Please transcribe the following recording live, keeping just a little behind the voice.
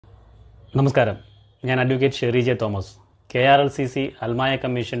നമസ്കാരം. ഞാൻ advocate Sherry J Thomas, KLCC അൽമായ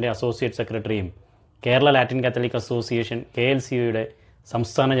കമ്മീഷൻ്റെ അസോസിയേറ്റ് സെക്രട്ടറിയും കേരള ലാറ്റിൻ കാത്തലിക് അസോസിയേഷൻ KLCAയുടെ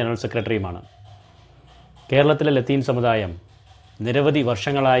സംസ്ഥാന ജനറൽ സെക്രട്ടറിയുമാണ്. കേരളത്തിലെ ലത്തീൻ സമുദായം നിരവധി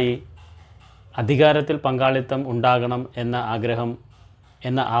വർഷങ്ങളായി അധികാരത്തിൽ പങ്കാളിത്തം ഉണ്ടാകണം എന്ന ആഗ്രഹം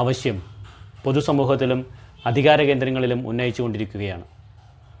എന്ന ആവശ്യം പൊതുസമൂഹത്തിലും അധികാര കേന്ദ്രങ്ങളിലും ഉന്നയിച്ചുകൊണ്ടിരിക്കുകയാണ്.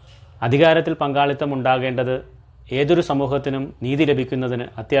 അധികാരത്തിൽ പങ്കാളിത്തം ഉണ്ടാകേണ്ടത് ഏതൊരു സമൂഹത്തിനും നീതി ലഭിക്കുന്നതിന്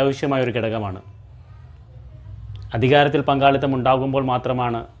അത്യാവശ്യമായൊരു ഘടകമാണ്. അധികാരത്തിൽ പങ്കാളിത്തം ഉണ്ടാകുമ്പോൾ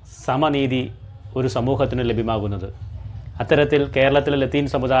മാത്രമാണ് സമനീതി ഒരു സമൂഹത്തിന് ലഭ്യമാകുന്നത്. അത്തരത്തിൽ കേരളത്തിലെ ലത്തീൻ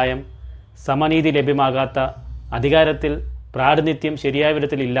സമുദായം സമനീതി ലഭ്യമാകാത്ത, അധികാരത്തിൽ പ്രാതിനിധ്യം ശരിയായ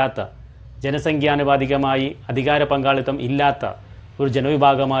വിധത്തിൽ ഇല്ലാത്ത, ജനസംഖ്യാനുപാതികമായി അധികാര പങ്കാളിത്തം ഇല്ലാത്ത ഒരു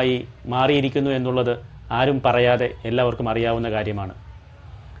ജനവിഭാഗമായി മാറിയിരിക്കുന്നു എന്നുള്ളത് ആരും പറയാതെ എല്ലാവർക്കും അറിയാവുന്ന കാര്യമാണ്.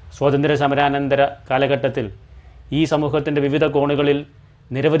 സ്വാതന്ത്ര്യ സമരാനന്തര കാലഘട്ടത്തിൽ ഈ സമൂഹത്തിൻ്റെ വിവിധ കോണുകളിൽ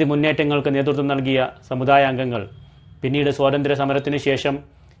നിരവധി മുന്നേറ്റങ്ങൾക്ക് നേതൃത്വം നൽകിയ സമുദായ അംഗങ്ങൾ പിന്നീട് സ്വാതന്ത്ര്യ സമരത്തിനു ശേഷം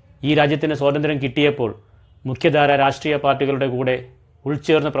ഈ രാജ്യത്തിന് സ്വാതന്ത്ര്യം കിട്ടിയപ്പോൾ മുഖ്യധാര രാഷ്ട്രീയ പാർട്ടികളുടെ കൂടെ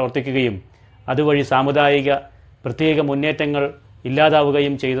ഉൾച്ചേർന്ന് പ്രവർത്തിക്കുകയും അതുവഴി സാമുദായിക പ്രത്യേക മുന്നേറ്റങ്ങൾ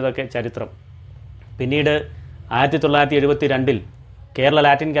ഇല്ലാതാവുകയും ചെയ്തതൊക്കെ ചരിത്രം. പിന്നീട് 1972 Kerala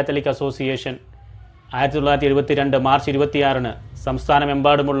Latin Catholic association 1972 March 26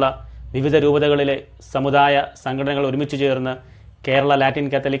 സംസ്ഥാനമെമ്പാടുമുള്ള വിവിധ രൂപതകളിലെ സമുദായ സംഘടനകൾ ഒരുമിച്ച് ചേർന്ന് Kerala Latin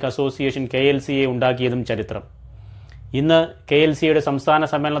Catholic association KLCA ഉണ്ടാക്കിയതും ചരിത്രം. ഇന്ന് KLCAയുടെ സംസ്ഥാന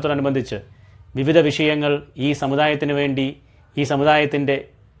സമ്മേളനത്തോടനുബന്ധിച്ച് വിവിധ വിഷയങ്ങൾ ഈ സമുദായത്തിന് വേണ്ടി ഈ സമുദായത്തിൻ്റെ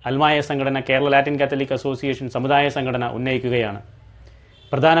അൽമായ സംഘടന കേരള ലാറ്റിൻ കാത്തലിക് അസോസിയേഷൻ സമുദായ സംഘടന ഉന്നയിക്കുകയാണ്.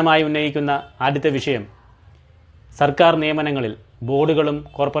 പ്രധാനമായി ഉന്നയിക്കുന്ന ആദ്യത്തെ വിഷയം, സർക്കാർ നിയമനങ്ങളിൽ ബോർഡുകളും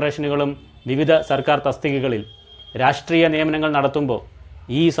കോർപ്പറേഷനുകളും വിവിധ സർക്കാർ തസ്തികകളിൽ രാഷ്ട്രീയ നിയമനങ്ങൾ നടത്തുമ്പോൾ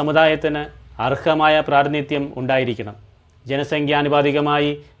ഈ സമുദായത്തിന് അർഹമായ പ്രാതിനിധ്യം ഉണ്ടായിരിക്കണം.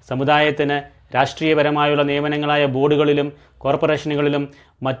 ജനസംഖ്യാനുപാതികമായി സമുദായത്തിന് രാഷ്ട്രീയപരമായുള്ള നിയമനങ്ങളായ ബോർഡുകളിലും കോർപ്പറേഷനുകളിലും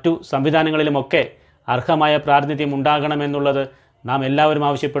മറ്റു സംവിധാനങ്ങളിലുമൊക്കെ അർഹമായ പ്രാതിനിധ്യം ഉണ്ടാകണമെന്നുള്ളത് നാം എല്ലാവരും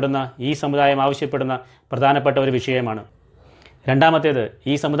ആവശ്യപ്പെടുന്ന, ഈ സമുദായം ആവശ്യപ്പെടുന്ന പ്രധാനപ്പെട്ട ഒരു വിഷയമാണ്. രണ്ടാമത്തേത്,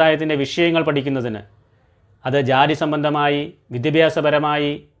 ഈ സമുദായത്തിൻ്റെ വിഷയങ്ങൾ പഠിക്കുന്നതിന് അത് ജാതി സംബന്ധമായി,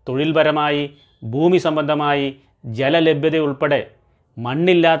 വിദ്യാഭ്യാസപരമായി, തൊഴിൽപരമായി, ഭൂമി സംബന്ധമായി, ജലലഭ്യത ഉൾപ്പെടെ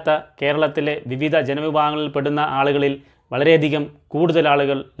മണ്ണില്ലാത്ത കേരളത്തിലെ വിവിധ ജനവിഭാഗങ്ങളിൽ പെടുന്ന ആളുകളിൽ വളരെയധികം കൂടുതൽ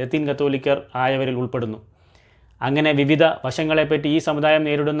ആളുകൾ ലത്തീൻ കത്തോലിക്കർ ആയവരിൽ ഉൾപ്പെടുന്നു. അങ്ങനെ വിവിധ വശങ്ങളെപ്പറ്റി, ഈ സമുദായം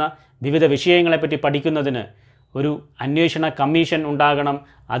നേരിടുന്ന വിവിധ വിഷയങ്ങളെപ്പറ്റി പഠിക്കുന്നതിന് ഒരു അന്വേഷണ കമ്മീഷൻ ഉണ്ടാകണം.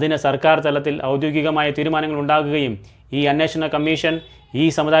 അതിന് സർക്കാർ തലത്തിൽ ഔദ്യോഗികമായ തീരുമാനങ്ങൾ ഉണ്ടാകുകയും ഈ അന്വേഷണ കമ്മീഷൻ ഈ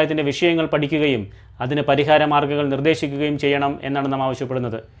സമുദായത്തിൻ്റെ വിഷയങ്ങൾ പഠിക്കുകയും അതിന് പരിഹാര മാർഗ്ഗങ്ങൾ നിർദ്ദേശിക്കുകയും ചെയ്യണം എന്നാണ് നാം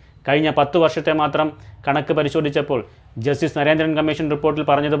ആവശ്യപ്പെടുന്നത്. കഴിഞ്ഞ 10 വർഷത്തെ മാത്രം കണക്ക് പരിശോധിച്ചപ്പോൾ ജസ്റ്റിസ് നരേന്ദ്രൻ കമ്മീഷൻ റിപ്പോർട്ടിൽ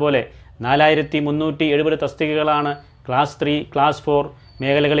പറഞ്ഞതുപോലെ 4370 തസ്തികകളാണ് ക്ലാസ് 3, ക്ലാസ് 4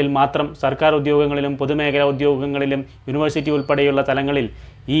 മേഖലകളിൽ മാത്രം സർക്കാർ ഉദ്യോഗങ്ങളിലും പൊതുമേഖലാ ഉദ്യോഗങ്ങളിലും യൂണിവേഴ്സിറ്റി ഉൾപ്പെടെയുള്ള തലങ്ങളിൽ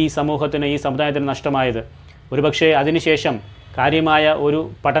ഈ സമൂഹത്തിന്, ഈ സമുദായത്തിന് നഷ്ടമായത്. ഒരുപക്ഷെ അതിനുശേഷം കാര്യമായ ഒരു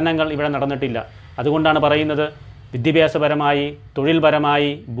പഠനങ്ങൾ ഇവിടെ നടന്നിട്ടില്ല. അതുകൊണ്ടാണ് പറയുന്നത്, വിദ്യാഭ്യാസപരമായി, തൊഴിൽപരമായി,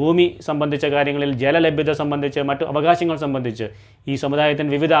 ഭൂമി സംബന്ധിച്ച കാര്യങ്ങളിൽ, ജലലഭ്യത സംബന്ധിച്ച്, മറ്റു അവകാശങ്ങൾ സംബന്ധിച്ച് ഈ സമുദായത്തിന്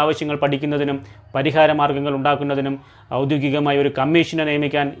വിവിധ ആവശ്യങ്ങൾ പഠിക്കുന്നതിനും പരിഹാര മാർഗ്ഗങ്ങൾ ഉണ്ടാക്കുന്നതിനും ഔദ്യോഗികമായി ഒരു കമ്മീഷനെ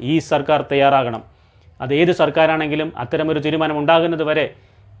നിയമിക്കാൻ ഈ സർക്കാർ തയ്യാറാകണം. അത് ഏത് സർക്കാരാണെങ്കിലും അത്തരമൊരു തീരുമാനം ഉണ്ടാകുന്നത് വരെ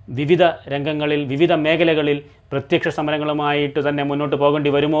വിവിധ രംഗങ്ങളിൽ, വിവിധ മേഖലകളിൽ പ്രത്യക്ഷ സമരങ്ങളുമായിട്ട് തന്നെ മുന്നോട്ട് പോകേണ്ടി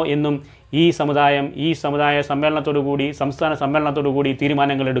വരുമോ എന്നും ഈ സമുദായ സമ്മേളനത്തോടുകൂടി, സംസ്ഥാന സമ്മേളനത്തോടുകൂടി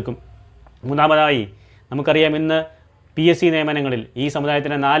തീരുമാനങ്ങൾ എടുക്കും. മൂന്നാമതായി, നമുക്കറിയാം, ഇന്ന് PSC നിയമനങ്ങളിൽ ഈ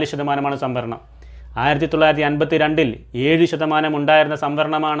സമുദായത്തിന് 4% സംവരണം. 1952 7% ഉണ്ടായിരുന്ന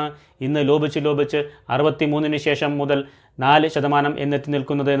സംവരണമാണ് ഇന്ന് ലോപിച്ച് 63 ശേഷം മുതൽ 4% എന്നെത്തി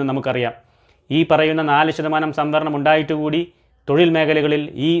നിൽക്കുന്നത് എന്ന് നമുക്കറിയാം. ഈ പറയുന്ന 4% സംവരണം ഉണ്ടായിട്ടുകൂടി തൊഴിൽ മേഖലകളിൽ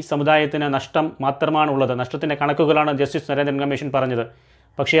ഈ സമുദായത്തിന് നഷ്ടം മാത്രമാണുള്ളത്. നഷ്ടത്തിൻ്റെ കണക്കുകളാണ് ജസ്റ്റിസ് നരേന്ദ്രൻ കമ്മീഷൻ പറഞ്ഞത്.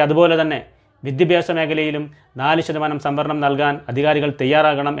 പക്ഷേ അതുപോലെ തന്നെ വിദ്യാഭ്യാസ മേഖലയിലും 4% സംവരണം നൽകാൻ അധികാരികൾ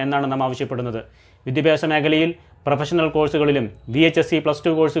തയ്യാറാകണം എന്നാണ് നാം ആവശ്യപ്പെടുന്നത്. വിദ്യാഭ്യാസ മേഖലയിൽ പ്രൊഫഷണൽ കോഴ്സുകളിലും VHSC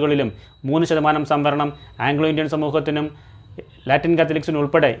 +2 കോഴ്സുകളിലും 3% സംവരണം ആംഗ്ലോ ഇന്ത്യൻ സമൂഹത്തിനും ലാറ്റിൻ കാത്തലിക്സിനും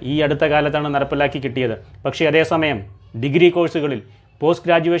ഉൾപ്പെടെ ഈ അടുത്ത കാലത്താണ് നടപ്പിലാക്കി കിട്ടിയത്. പക്ഷേ അതേസമയം ഡിഗ്രി കോഴ്സുകളിൽ, പോസ്റ്റ്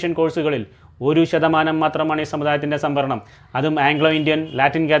ഗ്രാജുവേഷൻ കോഴ്സുകളിൽ 1% മാത്രമാണ് ഈ സമുദായത്തിൻ്റെ സംവരണം. അതും Anglo Indian,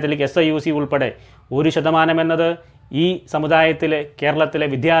 Latin Catholic, SIUC ഉൾപ്പെടെ 1% എന്നത് ഈ സമുദായത്തിലെ, കേരളത്തിലെ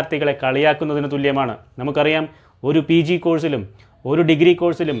വിദ്യാർത്ഥികളെ കളിയാക്കുന്നതിന് തുല്യമാണ്. നമുക്കറിയാം, ഒരു PG കോഴ്സിലും ഒരു ഡിഗ്രി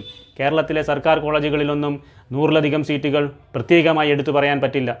കോഴ്സിലും കേരളത്തിലെ സർക്കാർ കോളേജുകളിലൊന്നും 100-ലധികം സീറ്റുകൾ പ്രത്യേകമായി എടുത്തു പറയാൻ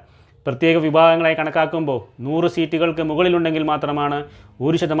പറ്റില്ല. പ്രത്യേക വിഭാഗങ്ങളായി കണക്കാക്കുമ്പോൾ 100 സീറ്റുകൾക്ക് മുകളിലുണ്ടെങ്കിൽ മാത്രമാണ്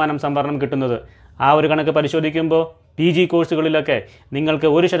 1% സംവരണം കിട്ടുന്നത്. ആ ഒരു കണക്ക് പരിശോധിക്കുമ്പോൾ PG കോഴ്സുകളിലൊക്കെ നിങ്ങൾക്ക്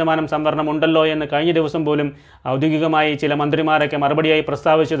 1% സംവരണം ഉണ്ടല്ലോ എന്ന് കഴിഞ്ഞ ദിവസം പോലും ഔദ്യോഗികമായി ചില മന്ത്രിമാരൊക്കെ മറുപടിയായി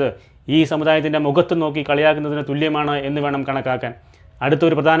പ്രസ്താവിച്ചത് ഈ സമുദായത്തിൻ്റെ മുഖത്ത് നോക്കി കളിയാക്കുന്നതിന് തുല്യമാണ് എന്ന് വേണം കണക്കാക്കാൻ.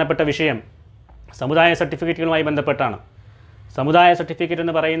 അടുത്തൊരു പ്രധാനപ്പെട്ട വിഷയം സമുദായ സർട്ടിഫിക്കറ്റുകളുമായി ബന്ധപ്പെട്ടാണ്. സമുദായ സർട്ടിഫിക്കറ്റ്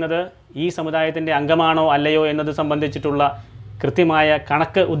എന്ന് പറയുന്നത് ഈ സമുദായത്തിൻ്റെ അംഗമാണോ അല്ലയോ എന്നത് സംബന്ധിച്ചിട്ടുള്ള കൃത്യമായ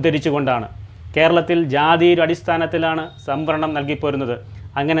കണക്ക് ഉദ്ധരിച്ചുകൊണ്ടാണ്. കേരളത്തിൽ ജാതിയുടെ അടിസ്ഥാനത്തിലാണ് സംവരണം നൽകിപ്പോരുന്നത്.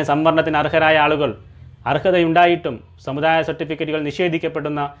 അങ്ങനെ സംവരണത്തിന് അർഹരായ ആളുകൾ അർഹതയുണ്ടായിട്ടും സമുദായ സർട്ടിഫിക്കറ്റുകൾ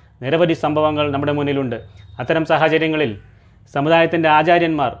നിഷേധിക്കപ്പെടുന്ന നിരവധി സംഭവങ്ങൾ നമ്മുടെ മുന്നിലുണ്ട്. അത്തരം സാഹചര്യങ്ങളിൽ സമുദായത്തിൻ്റെ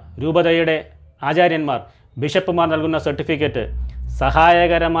ആചാര്യന്മാർ, രൂപതയുടെ ആചാര്യന്മാർ, ബിഷപ്പുമാർ നൽകുന്ന സർട്ടിഫിക്കറ്റ്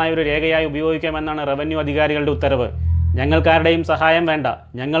സഹായകരമായ ഒരു രേഖയായി ഉപയോഗിക്കാമെന്നാണ് റവന്യൂ അധികാരികളുടെ ഉത്തരവ്. ഞങ്ങൾക്കാരുടെയും സഹായം വേണ്ട.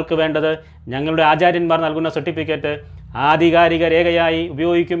 ഞങ്ങൾക്ക് വേണ്ടത് ഞങ്ങളുടെ ആചാര്യന്മാർ നൽകുന്ന സർട്ടിഫിക്കറ്റ് ആധികാരിക രേഖയായി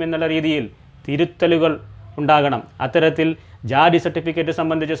ഉപയോഗിക്കുമെന്നുള്ള രീതിയിൽ തിരുത്തലുകൾ ഉണ്ടാകണം. അത്തരത്തിൽ ജാതി സർട്ടിഫിക്കറ്റ്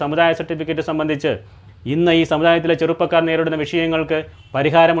സംബന്ധിച്ച്, സമുദായ സർട്ടിഫിക്കറ്റ് സംബന്ധിച്ച് ഇന്ന് ഈ സമുദായത്തിലെ ചെറുപ്പക്കാർ നേരിടുന്ന വിഷയങ്ങൾക്ക്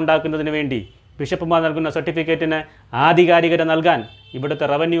പരിഹാരമുണ്ടാക്കുന്നതിന് വേണ്ടി ബിഷപ്പുമാർ നൽകുന്ന സർട്ടിഫിക്കറ്റിന് ആധികാരികത നൽകാൻ ഇവിടുത്തെ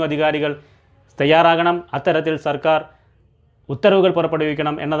റവന്യൂ അധികാരികൾ തയ്യാറാകണം. അത്തരത്തിൽ സർക്കാർ ഉത്തരവുകൾ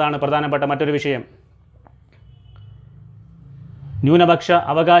പുറപ്പെടുവിക്കണം എന്നതാണ് പ്രധാനപ്പെട്ട മറ്റൊരു വിഷയം. ന്യൂനപക്ഷ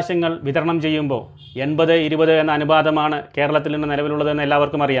അവകാശങ്ങൾ വിതരണം ചെയ്യുമ്പോൾ 80-20 എന്ന അനുപാതമാണ് കേരളത്തിൽ നിന്ന് നിലവിലുള്ളതെന്ന്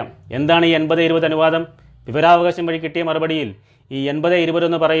എല്ലാവർക്കും അറിയാം. എന്താണ് ഈ 80-20 അനുപാതം? വിവരാവകാശം വഴി കിട്ടിയ മറുപടിയിൽ ഈ 80-20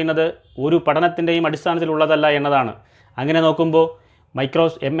 എന്ന് പറയുന്നത് ഒരു പഠനത്തിൻ്റെയും അടിസ്ഥാനത്തിലുള്ളതല്ല എന്നതാണ്. അങ്ങനെ നോക്കുമ്പോൾ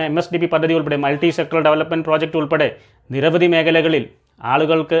MSDP പദ്ധതി ഉൾപ്പെടെ മൾട്ടി സെക്ടറൽ ഡെവലപ്മെൻറ്റ് പ്രോജക്റ്റ് ഉൾപ്പെടെ നിരവധി മേഖലകളിൽ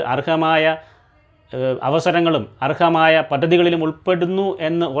ആളുകൾക്ക് അർഹമായ അവസരങ്ങളും അർഹമായ പദ്ധതികളിലും ഉൾപ്പെടുന്നു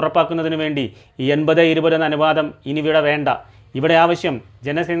എന്ന് ഉറപ്പാക്കുന്നതിന് വേണ്ടി ഈ 80-20 എന്ന അനുപാതം ഇനി ഇവിടെ വേണ്ട. ഇവിടെ ആവശ്യം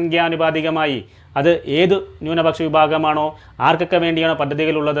ജനസംഖ്യാനുപാതികമായി അത് ഏത് ന്യൂനപക്ഷ വിഭാഗമാണോ, ആർക്കൊക്കെ വേണ്ടിയാണോ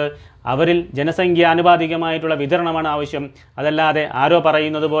പദ്ധതികളുള്ളത്, അവരിൽ ജനസംഖ്യാനുപാതികമായിട്ടുള്ള വിതരണമാണ് ആവശ്യം. അതല്ലാതെ ആരോ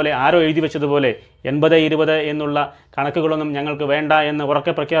പറയുന്നത് പോലെ, ആരോ എഴുതി വെച്ചതുപോലെ 80-20 എന്നുള്ള കണക്കുകളൊന്നും ഞങ്ങൾക്ക് വേണ്ട എന്ന്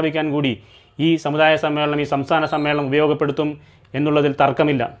ഉറക്കെ പ്രഖ്യാപിക്കാൻ കൂടി ഈ സമുദായ സമ്മേളനം, ഈ സംസ്ഥാന സമ്മേളനം ഉപയോഗപ്പെടുത്തും എന്നുള്ളതിൽ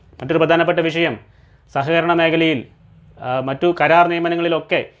തർക്കമില്ല. മറ്റൊരു പ്രധാനപ്പെട്ട വിഷയം, സഹകരണ മേഖലയിൽ മറ്റു കരാർ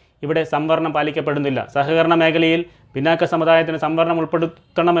നിയമനങ്ങളിലൊക്കെ ഇവിടെ സംവരണം പാലിക്കപ്പെടുന്നില്ല. സഹകരണ മേഖലയിൽ പിന്നാക്ക സമുദായത്തിന് സംവരണം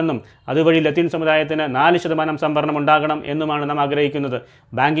ഉൾപ്പെടുത്തണമെന്നും അതുവഴി ലത്തീൻ സമുദായത്തിന് 4% സംവരണം ഉണ്ടാകണം എന്നുമാണ് നാം ആഗ്രഹിക്കുന്നത്.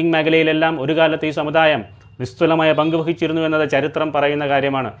 ബാങ്കിംഗ് മേഖലയിലെല്ലാം ഒരു കാലത്ത് ഈ സമുദായം നിസ്തുലമായ പങ്കുവഹിച്ചിരുന്നു എന്നത് ചരിത്രം പറയുന്ന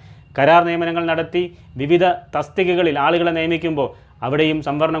കാര്യമാണ്. കരാർ നിയമനങ്ങൾ നടത്തി വിവിധ തസ്തികകളിൽ ആളുകളെ നിയമിക്കുമ്പോൾ അവിടെയും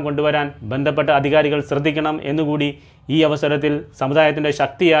സംവരണം കൊണ്ടുവരാൻ ബന്ധപ്പെട്ട അധികാരികൾ ശ്രദ്ധിക്കണം എന്നുകൂടി ഈ അവസരത്തിൽ സമുദായത്തിൻ്റെ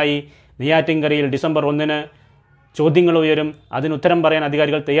ശക്തിയായി നെയ്യാറ്റിൻകരയിൽ ഡിസംബർ 1 ചോദ്യങ്ങൾ ഉയരും. അതിനുത്തരം പറയാൻ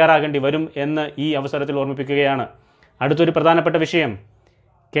അധികാരികൾ തയ്യാറാകേണ്ടി വരും എന്ന് ഈ അവസരത്തിൽ ഓർമ്മിപ്പിക്കുകയാണ്. അടുത്തൊരു പ്രധാനപ്പെട്ട വിഷയം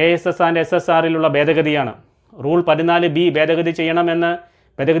KSS ആൻഡ് SSRലുള്ള ഭേദഗതിയാണ്. റൂൾ 14B ഭേദഗതി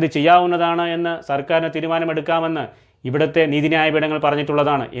ചെയ്യാവുന്നതാണ് എന്ന് സർക്കാരിന് തീരുമാനമെടുക്കാമെന്ന് ഇവിടുത്തെ നീതിന്യായ പീഠങ്ങൾ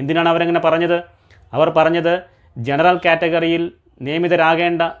പറഞ്ഞിട്ടുള്ളതാണ്. എന്തിനാണ് അവരങ്ങനെ പറഞ്ഞത്? അവർ പറഞ്ഞത് ജനറൽ കാറ്റഗറിയിൽ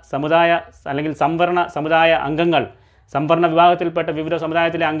നിയമിതരാകേണ്ട സമുദായ അല്ലെങ്കിൽ സംവരണ സമുദായ അംഗങ്ങൾ, സംവരണ വിഭാഗത്തിൽപ്പെട്ട വിവിധ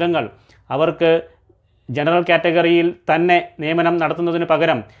സമുദായത്തിലെ അംഗങ്ങൾ, അവർക്ക് ജനറൽ കാറ്റഗറിയിൽ തന്നെ നിയമനം നടത്തുന്നതിന്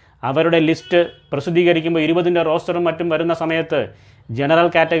പകരം അവരുടെ ലിസ്റ്റ് പ്രസിദ്ധീകരിക്കുമ്പോൾ 20ൻ്റെ റോസ്റ്ററും മറ്റും വരുന്ന സമയത്ത് ജനറൽ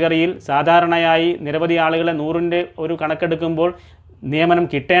കാറ്റഗറിയിൽ സാധാരണയായി നിരവധി ആളുകളെ 100ൻ്റെ ഒരു കണക്കെടുക്കുമ്പോൾ നിയമനം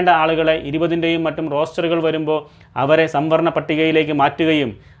കിട്ടേണ്ട ആളുകളെ 20ൻ്റെയും മറ്റും റോസ്റ്ററുകൾ വരുമ്പോൾ അവരെ സംവരണ പട്ടികയിലേക്ക്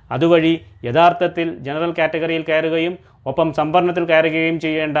മാറ്റുകയും അതുവഴി യഥാർത്ഥത്തിൽ ജനറൽ കാറ്റഗറിയിൽ കയറുകയും ഒപ്പം സംവരണത്തിൽ കയറുകയും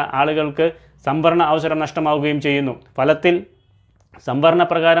ചെയ്യേണ്ട ആളുകൾക്ക് സംവരണ അവസരം നഷ്ടമാവുകയും ചെയ്യുന്നു. ഫലത്തിൽ സംവരണ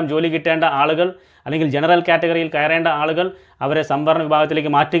പ്രകാരം ജോലി കിട്ടേണ്ട ആളുകൾ അല്ലെങ്കിൽ ജനറൽ കാറ്റഗറിയിൽ കയറേണ്ട ആളുകൾ അവരെ സംവരണ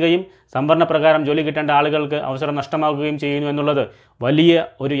വിഭാഗത്തിലേക്ക് മാറ്റുകയും സംവരണ പ്രകാരം ജോലി കിട്ടേണ്ട ആളുകൾക്ക് അവസരം നഷ്ടമാവുകയും ചെയ്യുന്നു എന്നുള്ളത് വലിയ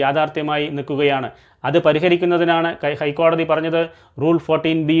ഒരു യാഥാർത്ഥ്യമായി നിൽക്കുകയാണ്. അത് പരിഹരിക്കുന്നതിനാണ് ഹൈക്കോടതി പറഞ്ഞത് റൂൾ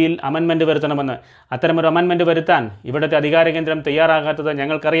 14Bയിൽ അമെൻമെൻറ്റ് വരുത്തണമെന്ന്. അത്തരമൊരു അമെൻമെൻറ്റ് വരുത്താൻ ഇവിടുത്തെ അധികാര കേന്ദ്രം തയ്യാറാകാത്തത്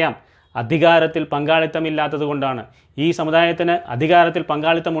ഞങ്ങൾക്കറിയാം. അധികാരത്തിൽ പങ്കാളിത്തമില്ലാത്തത് കൊണ്ടാണ്. ഈ സമുദായത്തിന് അധികാരത്തിൽ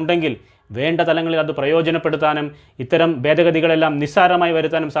പങ്കാളിത്തമുണ്ടെങ്കിൽ വേണ്ട തലങ്ങളിൽ അത് പ്രയോജനപ്പെടുത്താനും ഇത്തരം ഭേദഗതികളെല്ലാം നിസ്സാരമായി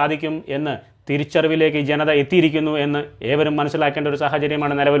വരുത്താനും സാധിക്കും എന്ന് തിരിച്ചറിവിലേക്ക് ഈ ജനത എത്തിയിരിക്കുന്നു എന്ന് ഏവരും മനസ്സിലാക്കേണ്ട ഒരു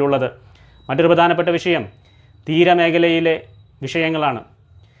സാഹചര്യമാണ് നിലവിലുള്ളത്. മറ്റൊരു പ്രധാനപ്പെട്ട വിഷയം തീരമേഖലയിലെ വിഷയങ്ങളാണ്.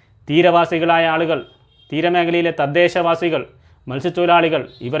 തീരവാസികളായ ആളുകൾ, തീരമേഖലയിലെ തദ്ദേശവാസികൾ, മത്സ്യത്തൊഴിലാളികൾ,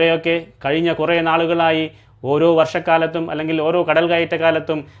 ഇവരെയൊക്കെ കഴിഞ്ഞ കുറേ നാളുകളായി ഓരോ വർഷക്കാലത്തും അല്ലെങ്കിൽ ഓരോ കടൽ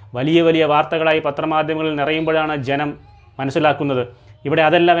കയറ്റക്കാലത്തും വലിയ വലിയ വാർത്തകളായി പത്രമാധ്യമങ്ങളിൽ നിറയുമ്പോഴാണ് ജനം മനസ്സിലാക്കുന്നത് ഇവിടെ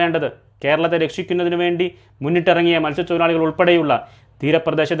അതല്ല വേണ്ടത്. കേരളത്തെ രക്ഷിക്കുന്നതിന് വേണ്ടി മുന്നിട്ടിറങ്ങിയ മത്സ്യത്തൊഴിലാളികൾ ഉൾപ്പെടെയുള്ള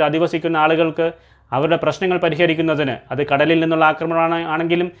തീരപ്രദേശത്ത് അധിവസിക്കുന്ന ആളുകൾക്ക് അവരുടെ പ്രശ്നങ്ങൾ പരിഹരിക്കുന്നതിന്, അത് കടലിൽ നിന്നുള്ള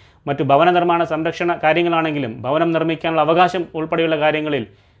ആക്രമണമാണെങ്കിലും മറ്റു ഭവന നിർമ്മാണ സംരക്ഷണ കാര്യങ്ങളാണെങ്കിലും ഭവനം നിർമ്മിക്കാനുള്ള അവകാശം ഉൾപ്പെടെയുള്ള കാര്യങ്ങളിൽ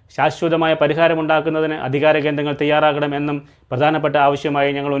ശാശ്വതമായ പരിഹാരമുണ്ടാക്കുന്നതിന് അധികാര കേന്ദ്രങ്ങൾ തയ്യാറാകണമെന്നും പ്രധാനപ്പെട്ട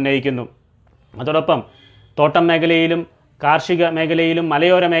ആവശ്യമായി ഞങ്ങൾ ഉന്നയിക്കുന്നു. അതോടൊപ്പം തോട്ടം മേഖലയിലും കാർഷിക മേഖലയിലും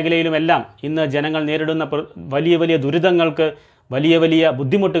മലയോര മേഖലയിലുമെല്ലാം ഇന്ന് ജനങ്ങൾ നേരിടുന്ന വലിയ വലിയ ദുരിതങ്ങൾക്ക്, വലിയ വലിയ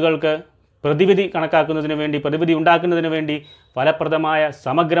ബുദ്ധിമുട്ടുകൾക്ക് പ്രതിവിധി കണക്കാക്കുന്നതിന് വേണ്ടി, പ്രതിവിധി ഉണ്ടാക്കുന്നതിന് വേണ്ടി ഫലപ്രദമായ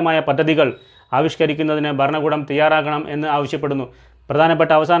സമഗ്രമായ പദ്ധതികൾ ആവിഷ്കരിക്കുന്നതിന് ഭരണകൂടം തയ്യാറാകണം എന്ന് ആവശ്യപ്പെടുന്നു.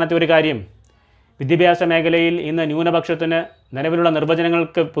 പ്രധാനപ്പെട്ട അവസാനത്തെ ഒരു കാര്യം, വിദ്യാഭ്യാസ മേഖലയിൽ ഇന്ന് ന്യൂനപക്ഷത്തിന് നിലവിലുള്ള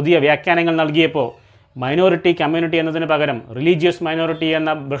നിർവചനങ്ങൾക്ക് പുതിയ വ്യാഖ്യാനങ്ങൾ നൽകിയപ്പോൾ മൈനോറിറ്റി കമ്മ്യൂണിറ്റി എന്നതിന് പകരം റിലീജിയസ് മൈനോറിറ്റി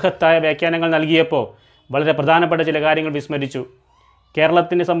എന്ന ബൃഹത്തായ വ്യാഖ്യാനങ്ങൾ നൽകിയപ്പോൾ വളരെ പ്രധാനപ്പെട്ട ചില കാര്യങ്ങൾ വിസ്മരിച്ചു.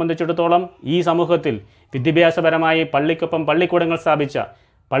 കേരളത്തിനെ സംബന്ധിച്ചിടത്തോളം ഈ സമൂഹത്തിൽ വിദ്യാഭ്യാസപരമായി പള്ളിക്കൊപ്പം പള്ളിക്കൂടങ്ങൾ സ്ഥാപിച്ച,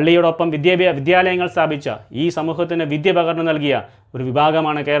 പള്ളിയോടൊപ്പം വിദ്യാലയങ്ങൾ സ്ഥാപിച്ച, ഈ സമൂഹത്തിന് വിദ്യ പകർന്നു നൽകിയ ഒരു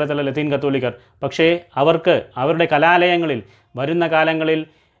വിഭാഗമാണ് കേരളത്തിലെ ലത്തീൻ കത്തോലിക്കർ. പക്ഷേ അവർക്ക് അവരുടെ കലാലയങ്ങളിൽ വരുന്ന കാലങ്ങളിൽ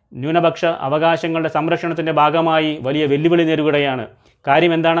ന്യൂനപക്ഷ അവകാശങ്ങളുടെ സംരക്ഷണത്തിൻ്റെ ഭാഗമായി വലിയ വെല്ലുവിളി നേരിടുകയാണ്.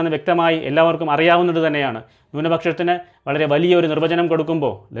 കാര്യം എന്താണെന്ന് വ്യക്തമായി എല്ലാവർക്കും അറിയാവുന്നത് തന്നെയാണ്. ന്യൂനപക്ഷത്തിന് വളരെ വലിയൊരു നിർവചനം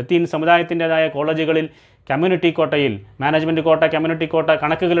കൊടുക്കുമ്പോൾ ലത്തീൻ സമുദായത്തിൻ്റെതായ കോളേജുകളിൽ കമ്മ്യൂണിറ്റി കോട്ടയിൽ, മാനേജ്മെൻറ്റ് കോട്ട, കമ്മ്യൂണിറ്റി കോട്ട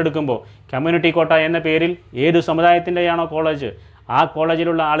കണക്കുകളെടുക്കുമ്പോൾ കമ്മ്യൂണിറ്റി കോട്ട എന്ന പേരിൽ ഏത് സമുദായത്തിൻ്റെയാണോ കോളേജ്, ആ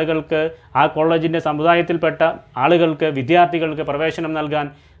കോളേജിലുള്ള ആളുകൾക്ക്, ആ കോളേജിൻ്റെ സമുദായത്തിൽപ്പെട്ട ആളുകൾക്ക്, വിദ്യാർത്ഥികൾക്ക് പ്രവേശനം നൽകാൻ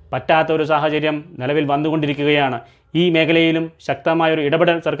പറ്റാത്ത ഒരു സാഹചര്യം നിലവിൽ വന്നുകൊണ്ടിരിക്കുകയാണ്. ഈ മേഖലയിലും ശക്തമായൊരു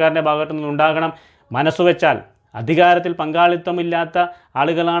ഇടപെടൽ സർക്കാരിൻ്റെ ഭാഗത്തു നിന്നുണ്ടാകണം. മനസ്സുവെച്ചാൽ അധികാരത്തിൽ പങ്കാളിത്തമില്ലാത്ത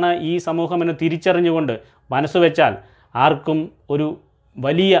ആളുകളാണ് ഈ സമൂഹമെന്ന് തിരിച്ചറിഞ്ഞുകൊണ്ട് മനസ്സുവെച്ചാൽ ആർക്കും ഒരു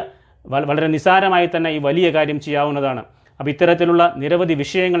വളരെ നിസ്സാരമായി തന്നെ ഈ വലിയ കാര്യം ചെയ്യാവുന്നതാണ്. അപ്പോൾ ഇത്തരത്തിലുള്ള നിരവധി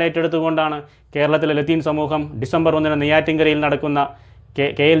വിഷയങ്ങൾ ഏറ്റെടുത്തുകൊണ്ടാണ് കേരളത്തിലെ ലത്തീൻ സമൂഹം ഡിസംബർ 1 നെയ്യാറ്റിൻകരയിൽ നടക്കുന്ന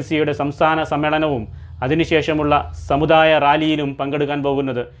KLCAയുടെ സംസ്ഥാന സമ്മേളനവും അതിനുശേഷമുള്ള സമുദായ റാലിയിലും പങ്കെടുക്കാൻ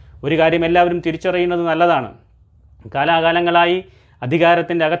പോകുന്നത്. ഒരു കാര്യം എല്ലാവരും തിരിച്ചറിയുന്നത് നല്ലതാണ്. കാലാകാലങ്ങളായി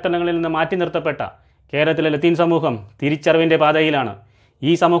അധികാരത്തിൻ്റെ അകത്തളങ്ങളിൽ നിന്ന് മാറ്റി നിർത്തപ്പെട്ട കേരളത്തിലെ ലത്തീൻ സമൂഹം തിരിച്ചറിവിൻ്റെ പാതയിലാണ്.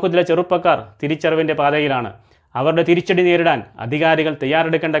 ഈ സമൂഹത്തിലെ ചെറുപ്പക്കാർ തിരിച്ചറിവിൻ്റെ പാതയിലാണ്. അവരുടെ തിരിച്ചടി നേരിടാൻ അധികാരികൾ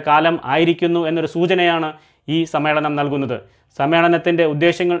തയ്യാറെടുക്കേണ്ട കാലം ആയിരിക്കുന്നു എന്നൊരു സൂചനയാണ് ഈ സമ്മേളനം നൽകുന്നത്. സമ്മേളനത്തിൻ്റെ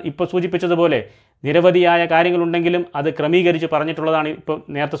ഉദ്ദേശങ്ങൾ ഇപ്പോൾ സൂചിപ്പിച്ചതുപോലെ നിരവധിയായ കാര്യങ്ങളുണ്ടെങ്കിലും അത് ക്രമീകരിച്ച് പറഞ്ഞിട്ടുള്ളതാണ്. ഇപ്പോൾ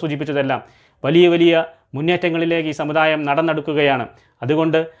നേരത്തെ സൂചിപ്പിച്ചതെല്ലാം വലിയ വലിയ മുന്നേറ്റങ്ങളിലേക്ക് ഈ സമുദായം നടന്നെടുക്കുകയാണ്.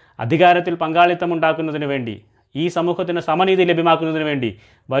 അതുകൊണ്ട് അധികാരത്തിൽ പങ്കാളിത്തമുണ്ടാക്കുന്നതിന് വേണ്ടി, ഈ സമൂഹത്തിന് സമനീതി ലഭ്യമാക്കുന്നതിന് വേണ്ടി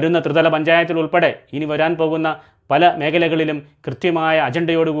വരുന്ന ത്രിതല പഞ്ചായത്തിൽ ഉൾപ്പെടെ ഇനി വരാൻ പോകുന്ന പല മേഖലകളിലും കൃത്യമായ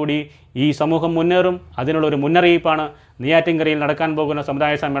അജണ്ടയോടുകൂടി ഈ സമൂഹം മുന്നേറും. അതിനുള്ളൊരു മുന്നറിയിപ്പാണ് നെയ്യാറ്റിൻകരയിൽ നടക്കാൻ പോകുന്ന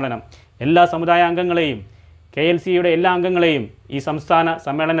സമുദായ സമ്മേളനം. എല്ലാ സമുദായ അംഗങ്ങളെയും, KLCAയുടെ എല്ലാ അംഗങ്ങളെയും ഈ സംസ്ഥാന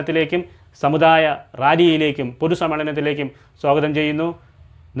സമ്മേളനത്തിലേക്കും സമുദായ റാലിയിലേക്കും പൊതുസമ്മേളനത്തിലേക്കും സ്വാഗതം ചെയ്യുന്നു.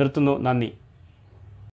 നിർത്തുന്നു. നന്ദി.